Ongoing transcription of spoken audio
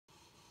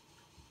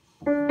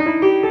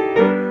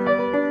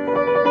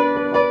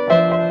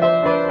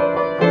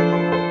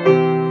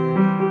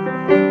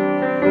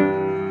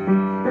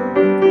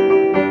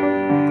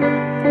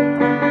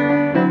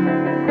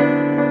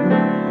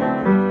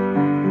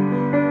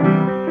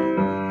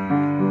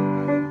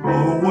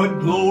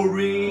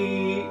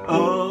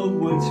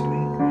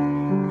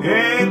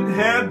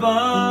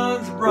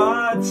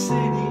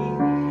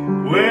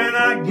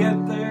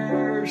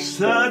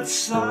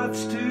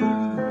sights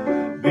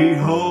to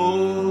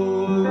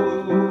behold.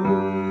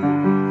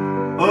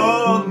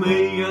 A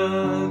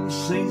million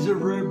scenes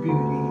of her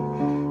beauty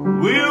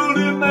will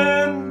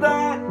demand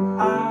that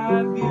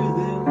I view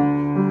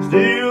them.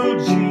 Still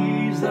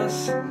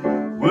Jesus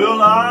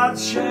will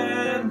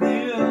outshine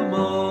them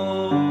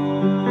all.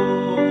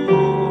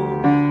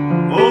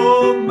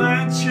 Oh,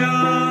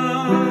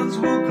 mansions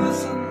will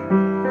glisten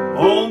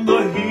on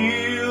the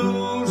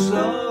hills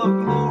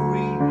of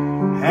glory,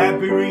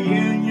 happy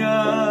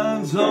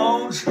reunions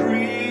on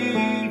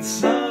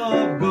streets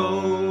of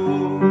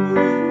gold.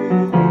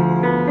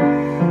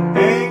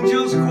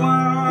 Angels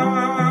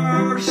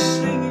choir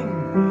singing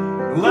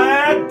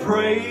glad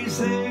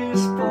praises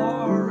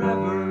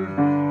forever,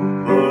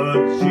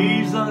 but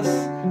Jesus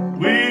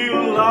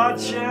will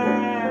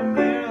outshine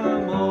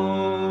them all.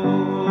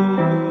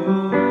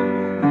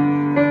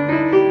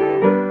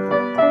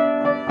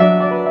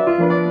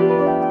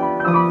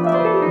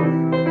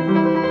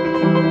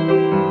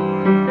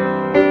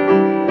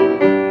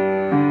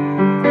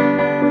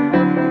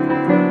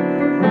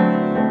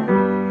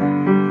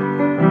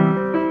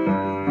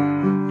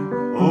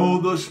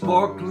 The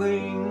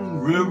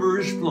sparkling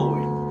rivers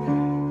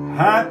flowing,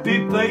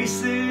 happy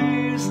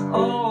faces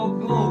all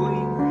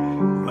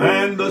glowing,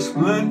 and the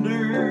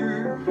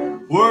splendor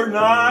where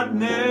night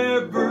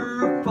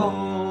never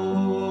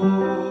falls.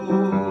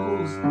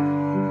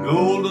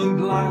 Golden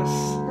glass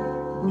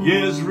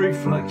gives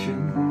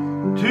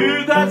reflection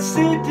to that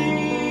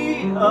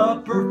city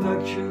of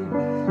perfection.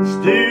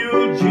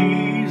 Still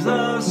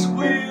Jesus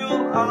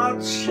will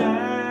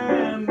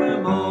outshine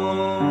them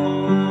all.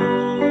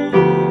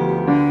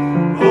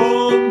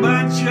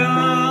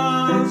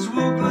 Mansions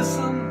will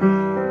glisten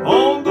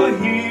on the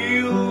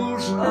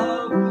hills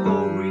of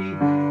glory,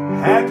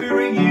 happy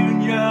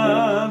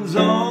reunions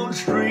on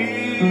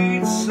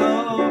streets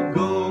of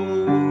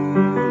gold.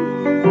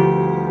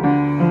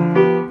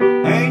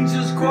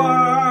 Angels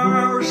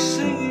choir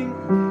singing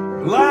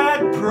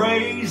glad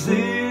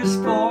praises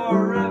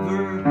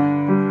forever,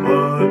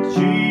 but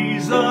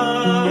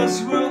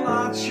Jesus will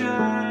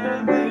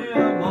outshine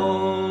them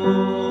all.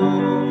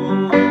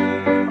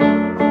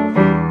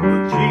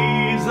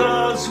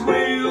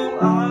 We